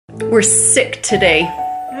We're sick today.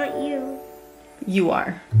 Not you. You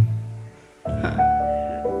are. Huh.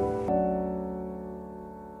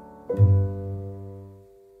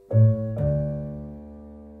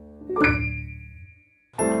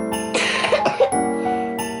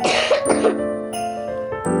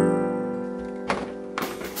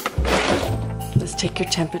 Let's take your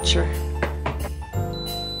temperature.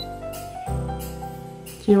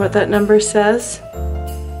 Do you know what that number says?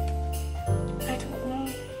 I don't know.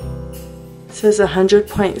 It says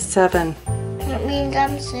 100.7. That means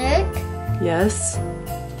I'm sick? Yes.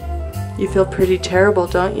 You feel pretty terrible,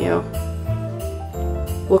 don't you?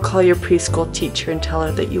 We'll call your preschool teacher and tell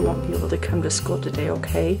her that you won't be able to come to school today,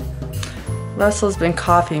 okay? Russell's been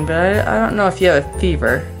coughing, but I don't know if you have a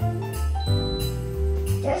fever.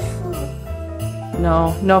 Just flu.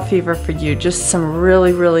 No, no fever for you. Just some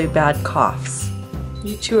really, really bad coughs.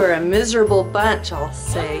 You two are a miserable bunch, I'll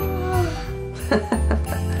say.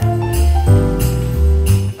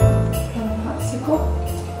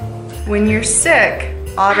 When you're sick,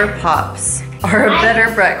 Otter Pops are a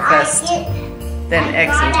better breakfast than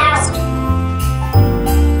eggs and toast.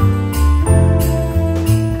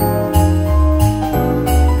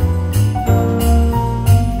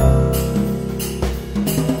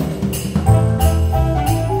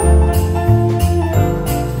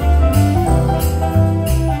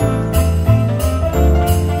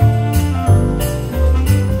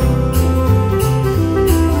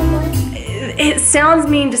 It sounds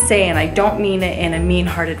mean to say, and I don't mean it in a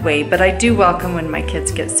mean-hearted way, but I do welcome when my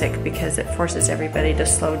kids get sick because it forces everybody to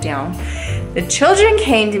slow down. The children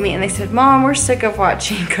came to me and they said, Mom, we're sick of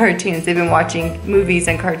watching cartoons. They've been watching movies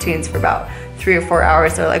and cartoons for about 3 or 4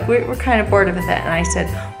 hours. They're like, we're kind of bored of it. And I said,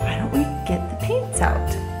 why don't we get the paints out?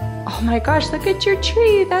 Oh my gosh, look at your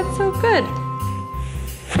tree. That's so good.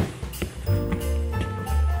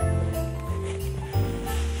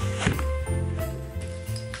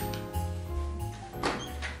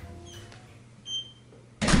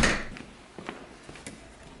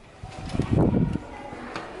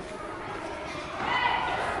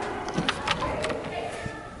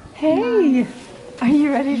 Hey, are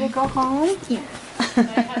you ready to go home? Yeah.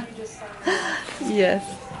 Yes.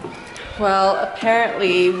 Well,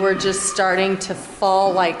 apparently we're just starting to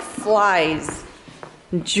fall like flies.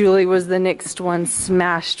 Julie was the next one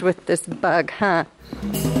smashed with this bug, huh?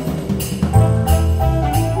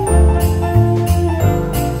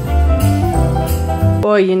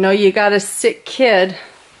 Boy, you know you got a sick kid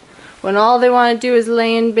when all they want to do is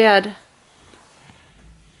lay in bed.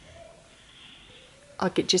 I'll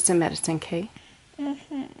get you some medicine, Kay?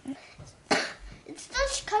 Mm-hmm. It's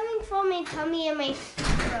just coming from my tummy and my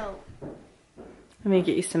throat. Let me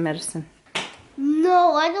get you some medicine.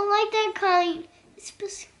 No, I don't like that kind. It's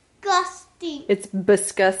disgusting. It's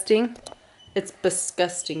disgusting. It's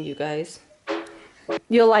disgusting, you guys.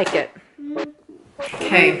 You'll like it.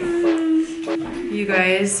 Okay. You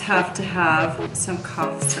guys have to have some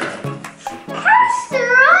cough syrup. Cough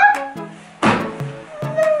syrup?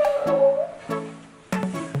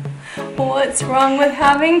 What's wrong with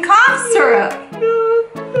having cough syrup? I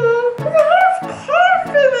have cough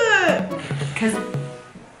in it. Because,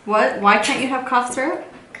 what? Why can't you have cough syrup?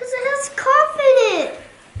 Because it has cough in it.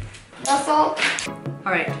 That's all.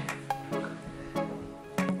 All right.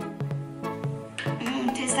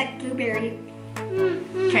 Tastes like blueberry.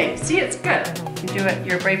 Okay, see, it's good. You do it.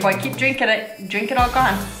 You're a brave boy. Keep drinking it. Drink it all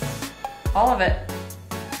gone. All of it.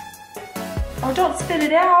 Oh, don't spit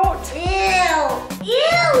it out. Ew. Ew,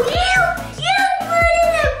 ew. You put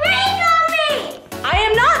a prank on me. I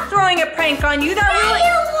am not throwing a prank on you. That really...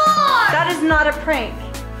 You are. That is not a prank.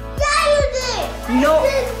 Yeah, you did. No.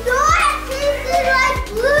 This is not tasting like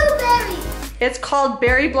blueberry. It's called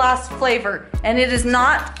Berry Blast flavor, and it is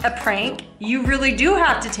not a prank. You really do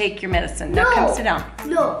have to take your medicine. Now come sit down.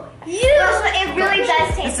 No. It really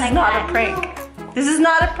does taste This is not a prank. This is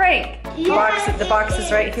not a prank. The box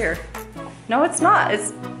is right here. No, it's not.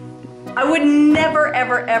 I would never,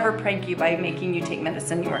 ever, ever prank you by making you take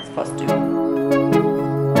medicine you weren't supposed to.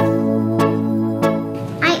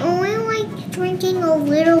 I only like drinking a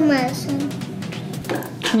little medicine.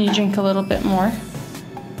 Can you drink a little bit more?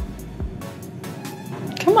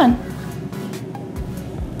 Come on.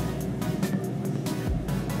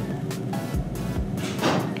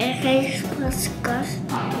 It tastes disgusting.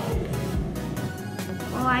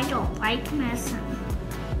 Oh, I don't like medicine.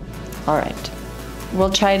 All right. We'll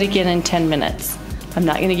try it again in 10 minutes. I'm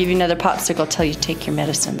not going to give you another popsicle till you take your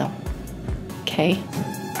medicine, though. Okay?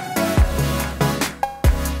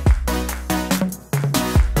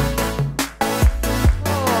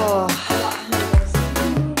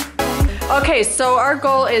 Okay, Okay, so our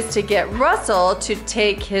goal is to get Russell to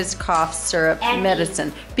take his cough syrup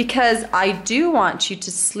medicine because I do want you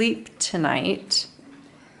to sleep tonight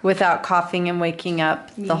without coughing and waking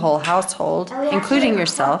up the whole household, including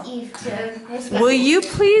yourself. Will you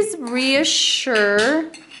please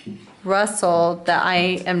reassure Russell that I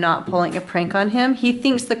am not pulling a prank on him? He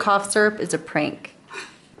thinks the cough syrup is a prank.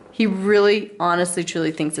 He really, honestly,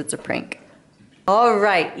 truly thinks it's a prank. All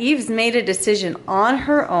right, Eve's made a decision on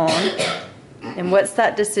her own. And what's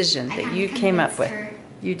that decision that you came up with?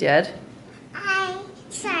 You did? I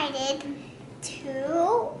decided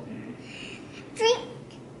to drink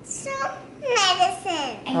some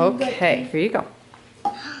medicine. Okay, here you go.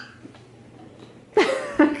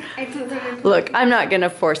 Look, I'm not going to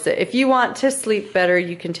force it. If you want to sleep better,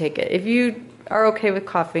 you can take it. If you are okay with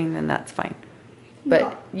coughing, then that's fine.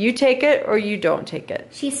 But you take it or you don't take it.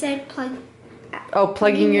 She said plug. Oh,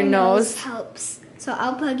 plugging your nose helps. So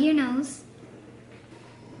I'll plug your nose.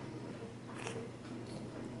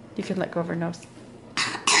 You can let go of her nose.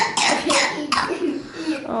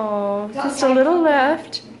 Oh, just a little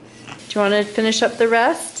left. Do you want to finish up the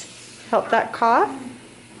rest? Help that cough?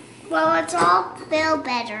 Well, it's all feel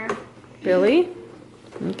better. Billy?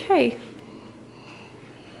 Okay.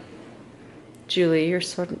 Julie, you're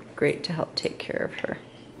so great to help take care of her.